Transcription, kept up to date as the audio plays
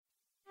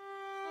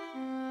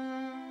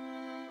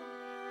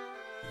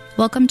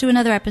Welcome to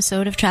another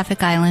episode of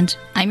Traffic Island.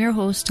 I'm your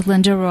host,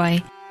 Linda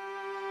Roy.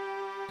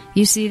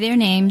 You see their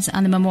names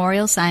on the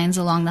memorial signs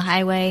along the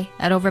highway,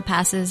 at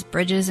overpasses,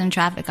 bridges, and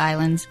traffic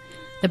islands,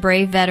 the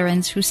brave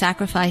veterans who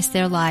sacrificed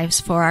their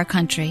lives for our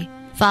country.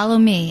 Follow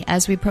me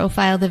as we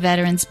profile the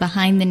veterans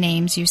behind the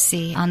names you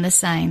see on the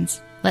signs.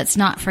 Let's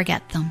not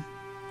forget them.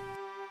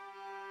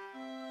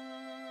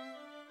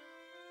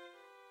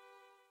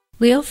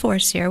 Leo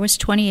Forcier was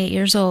 28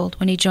 years old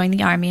when he joined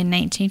the Army in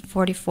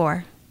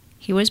 1944.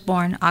 He was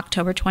born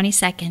October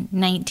 22,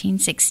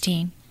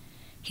 1916.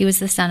 He was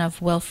the son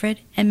of Wilfred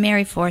and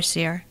Mary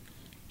Forcier.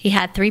 He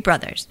had 3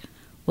 brothers,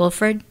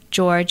 Wilfred,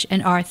 George,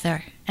 and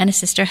Arthur, and a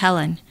sister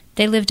Helen.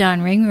 They lived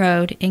on Ring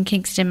Road in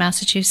Kingston,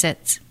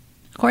 Massachusetts.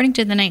 According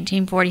to the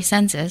 1940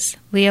 census,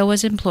 Leo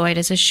was employed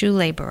as a shoe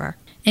laborer.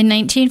 In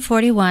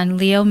 1941,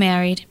 Leo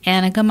married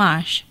Anna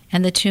Gamache,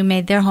 and the two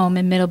made their home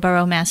in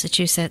Middleborough,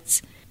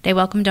 Massachusetts. They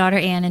welcomed daughter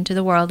Anne into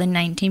the world in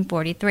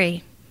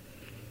 1943.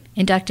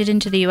 Inducted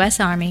into the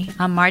U.S. Army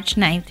on March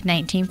 9,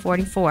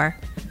 1944,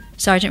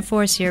 Sergeant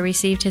Forcier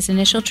received his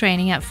initial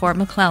training at Fort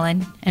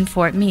McClellan and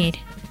Fort Meade.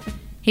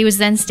 He was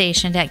then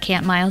stationed at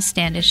Camp Miles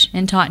Standish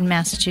in Taunton,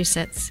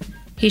 Massachusetts.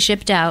 He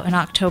shipped out in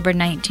October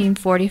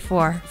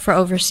 1944 for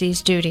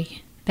overseas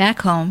duty.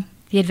 Back home,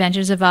 The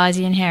Adventures of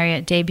Ozzie and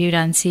Harriet debuted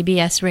on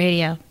CBS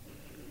Radio.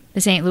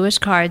 The St. Louis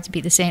Cards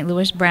beat the St.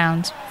 Louis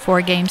Browns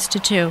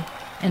 4-2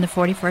 in the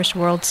 41st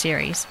World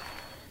Series.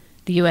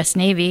 The U.S.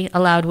 Navy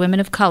allowed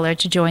women of color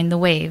to join the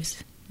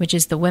Waves, which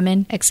is the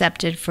Women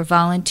Accepted for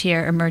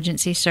Volunteer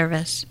Emergency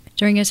Service.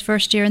 During his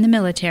first year in the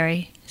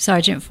military,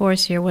 Sergeant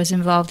Forcier was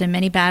involved in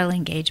many battle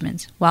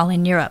engagements while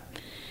in Europe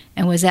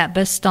and was at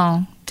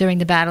Bastogne during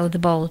the Battle of the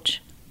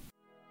Bulge.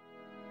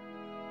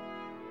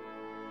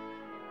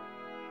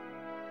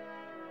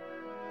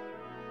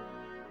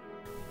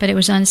 But it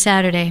was on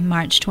Saturday,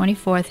 March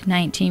 24,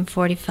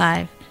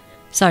 1945,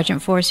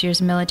 Sergeant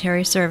Forcier's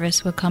military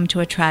service would come to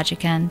a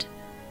tragic end.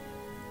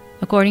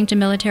 According to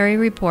military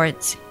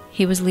reports,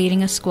 he was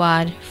leading a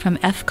squad from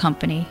F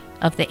Company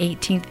of the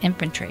 18th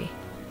Infantry.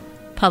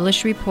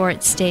 Published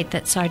reports state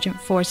that Sergeant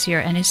Forcier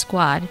and his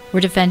squad were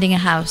defending a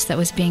house that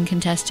was being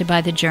contested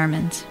by the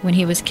Germans when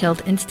he was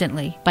killed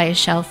instantly by a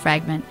shell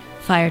fragment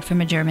fired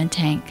from a German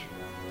tank.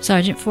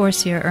 Sergeant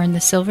Forcier earned the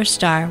Silver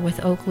Star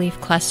with Oak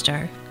Leaf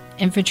Cluster,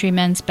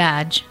 Infantryman's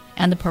Badge,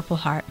 and the Purple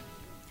Heart.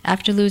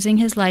 After losing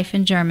his life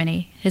in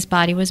Germany, his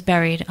body was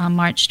buried on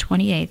March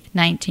 28,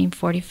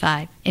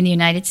 1945, in the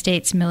United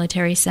States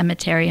Military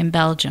Cemetery in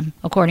Belgium,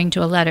 according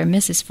to a letter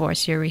Mrs.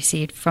 Forcier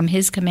received from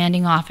his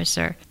commanding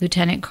officer,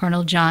 Lieutenant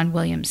Colonel John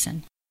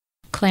Williamson.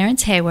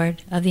 Clarence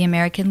Hayward of the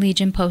American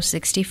Legion Post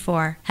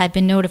 64 had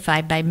been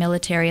notified by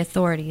military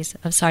authorities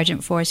of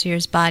Sergeant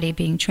Forcier's body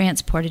being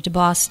transported to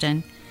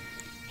Boston.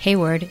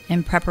 Hayward,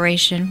 in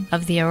preparation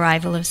of the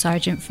arrival of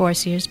Sergeant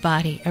Forcier's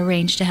body,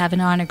 arranged to have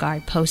an honor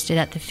guard posted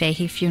at the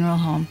Fahey Funeral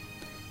Home.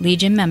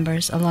 Legion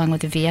members, along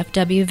with the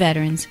VFW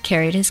veterans,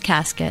 carried his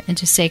casket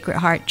into Sacred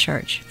Heart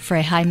Church for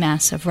a high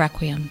mass of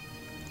requiem.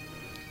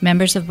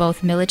 Members of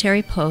both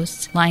military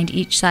posts lined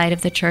each side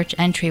of the church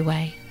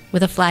entryway,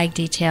 with a flag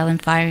detail and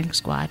firing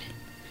squad.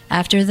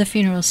 After the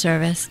funeral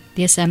service,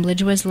 the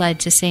assemblage was led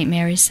to St.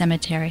 Mary's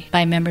Cemetery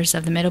by members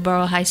of the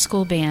Middleborough High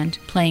School Band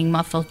playing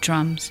muffled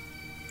drums.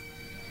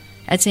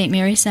 At St.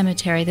 Mary's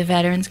Cemetery, the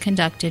veterans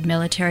conducted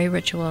military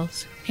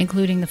rituals,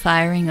 including the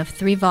firing of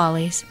 3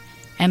 volleys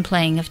and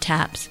playing of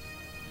taps.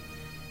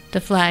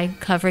 The flag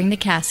covering the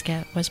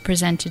casket was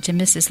presented to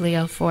Mrs.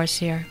 Leo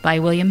Forcier by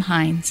William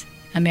Hines,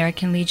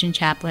 American Legion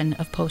chaplain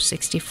of Post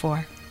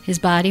 64. His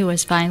body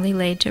was finally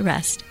laid to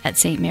rest at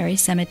St.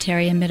 Mary's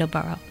Cemetery in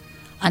Middleborough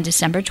on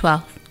December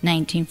 12,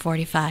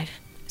 1945.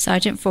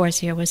 Sergeant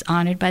Forcier was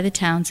honored by the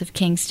towns of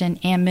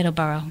Kingston and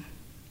Middleborough.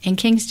 In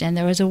Kingston,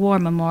 there was a war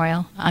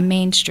memorial on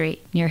Main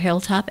Street near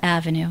Hilltop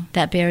Avenue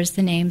that bears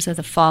the names of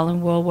the fallen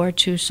World War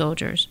II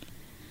soldiers.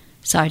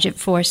 Sergeant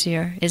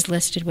Forcier is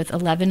listed with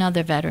 11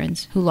 other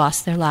veterans who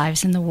lost their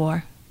lives in the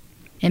war.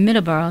 In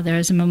Middleborough, there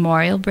is a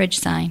memorial bridge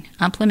sign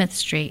on Plymouth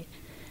Street.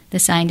 The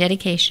sign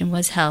dedication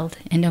was held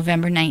in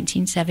November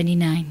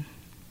 1979.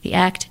 The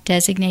act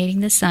designating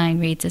the sign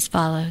reads as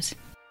follows.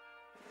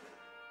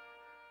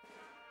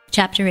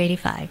 Chapter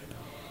 85.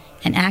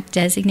 An act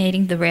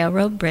designating the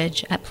railroad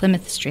bridge at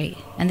Plymouth Street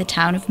and the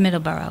town of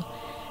Middleborough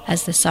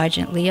as the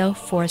Sergeant Leo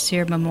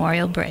Forcier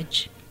Memorial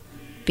Bridge.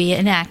 Be it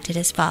enacted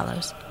as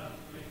follows.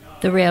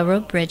 The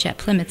railroad bridge at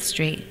Plymouth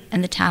Street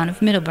and the town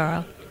of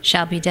Middleborough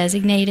shall be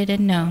designated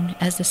and known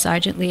as the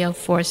Sergeant Leo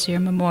Forcier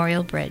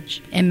Memorial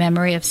Bridge in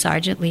memory of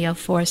Sergeant Leo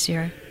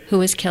Forcier, who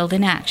was killed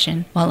in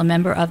action while a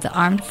member of the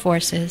Armed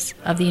Forces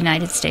of the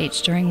United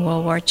States during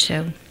World War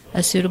II.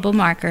 A suitable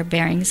marker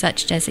bearing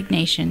such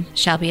designation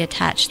shall be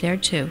attached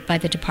thereto by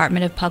the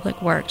Department of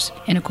Public Works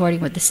in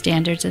accordance with the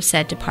standards of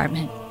said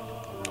department.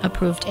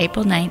 Approved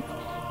April 9,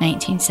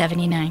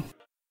 1979.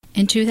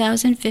 In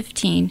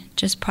 2015,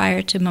 just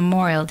prior to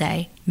Memorial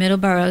Day,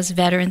 Middleborough's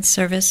Veterans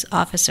Service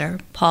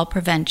Officer, Paul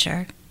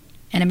Preventure,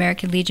 and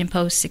American Legion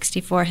Post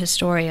 64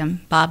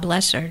 historian, Bob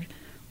Lessard,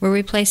 were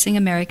replacing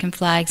American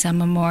flags on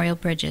memorial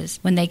bridges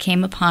when they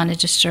came upon a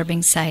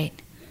disturbing sight.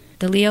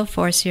 The Leo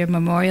Forcier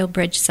Memorial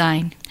Bridge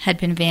sign had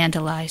been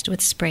vandalized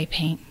with spray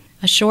paint.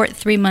 A short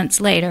 3 months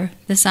later,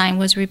 the sign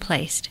was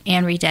replaced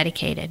and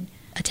rededicated.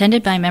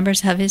 Attended by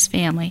members of his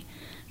family,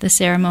 the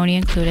ceremony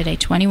included a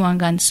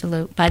 21-gun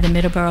salute by the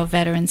Middleborough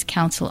Veterans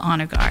Council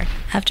Honor Guard.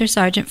 After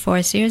Sergeant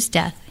Forcier's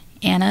death,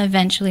 Anna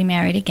eventually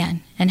married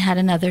again and had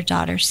another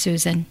daughter,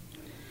 Susan.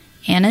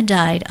 Anna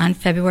died on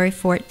February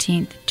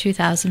 14,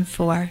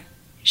 2004.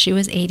 She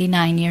was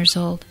 89 years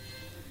old.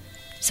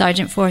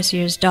 Sergeant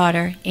Forcier's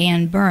daughter,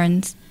 Ann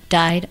Burns,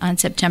 died on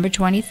September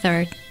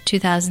 23,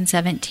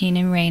 2017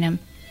 in Raynham.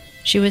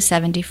 She was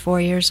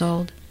 74 years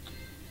old.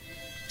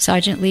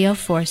 Sergeant Leo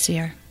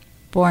Forcier,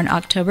 born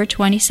October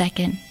 22,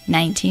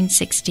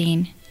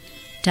 1916,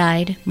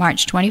 died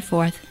March 24,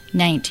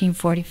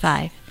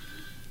 1945.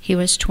 He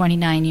was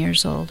 29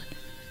 years old.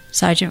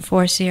 Sergeant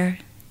Forcier,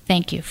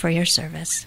 thank you for your service.